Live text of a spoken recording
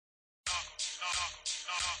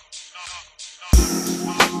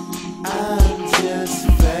I'm just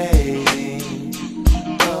fading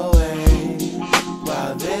away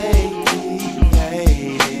while they keep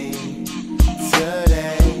hating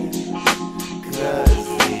today, 'cause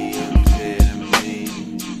the epitome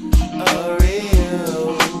of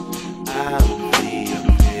real, I'm the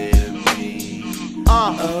epitome of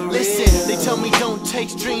real. Listen, they tell me don't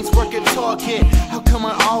chase dreams, work at Target. How come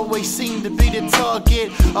I always seem to be the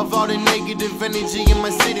target of all the negative energy in my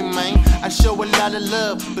city, man? I show a lot of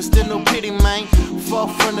love, but still no pity, man. Far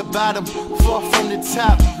from the bottom, far from the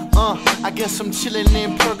top. I guess I'm chillin'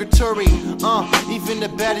 in purgatory. Even the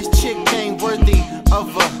baddest chick ain't worthy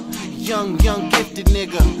of a young, gifted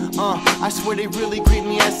nigga. I swear they really greet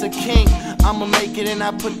me as a king. I'ma make it and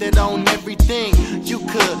I put that on everything. You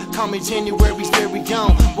could call me January's very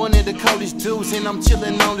own, one of the coldest dudes, and I'm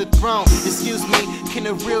chillin' on the throne. Excuse me, can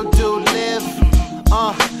a real dude live?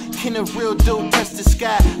 Can a real dude touch the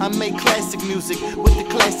sky? I make classic music with the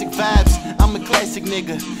classic vibes. I'm a classic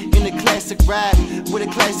nigga in a classic ride with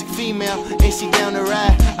a classic female, and she down to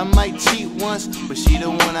ride. I might cheat once, but she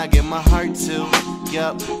the one I give my heart to.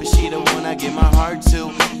 Yup, but she the one I give my heart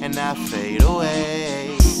to, and I fade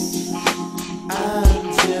away.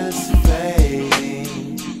 I'm just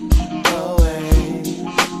fading away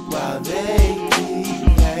while they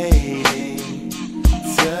keep hating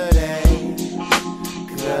today,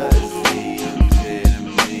 'cause the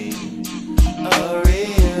epitome of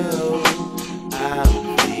real, I'm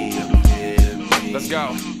the epitome. Let's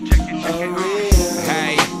go. Of real.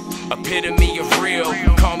 Hey, epitome of real.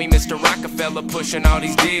 Call me Mr. Rockefeller, pushing all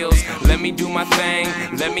these deals. Let me do my thing,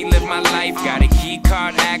 let me live my life. Got a key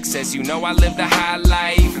card access, you know I live the high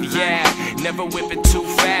life. Yeah, never whip it too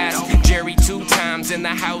fast. Jerry 2 times in the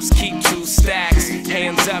house, keep 2 stacks.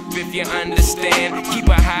 Hands up if you understand. Keep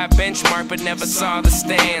a high benchmark, but never saw the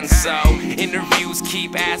stand. So interviews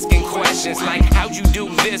keep asking questions like, how'd you do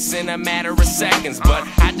this in a matter of seconds? But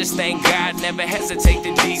I just thank God, never hesitate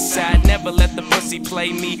to decide. Never let the pussy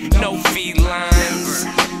play me, no felines.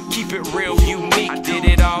 Keep it real unique, did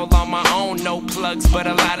it all on my own. No plugs, but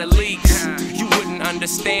a lot of leaks. You wouldn't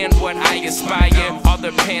understand what I aspire. All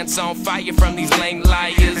their pants on fire from these lame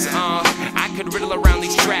liars. I could riddle around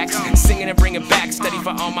these tracks, singing and bring it back. Study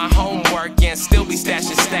for all my homework and still be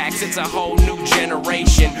stashing stacks. It's a whole new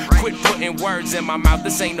generation. Quit putting words in my mouth,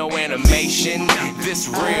 this ain't no animation. This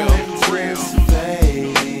real. I'm just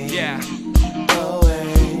fading Yeah.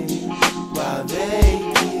 away while they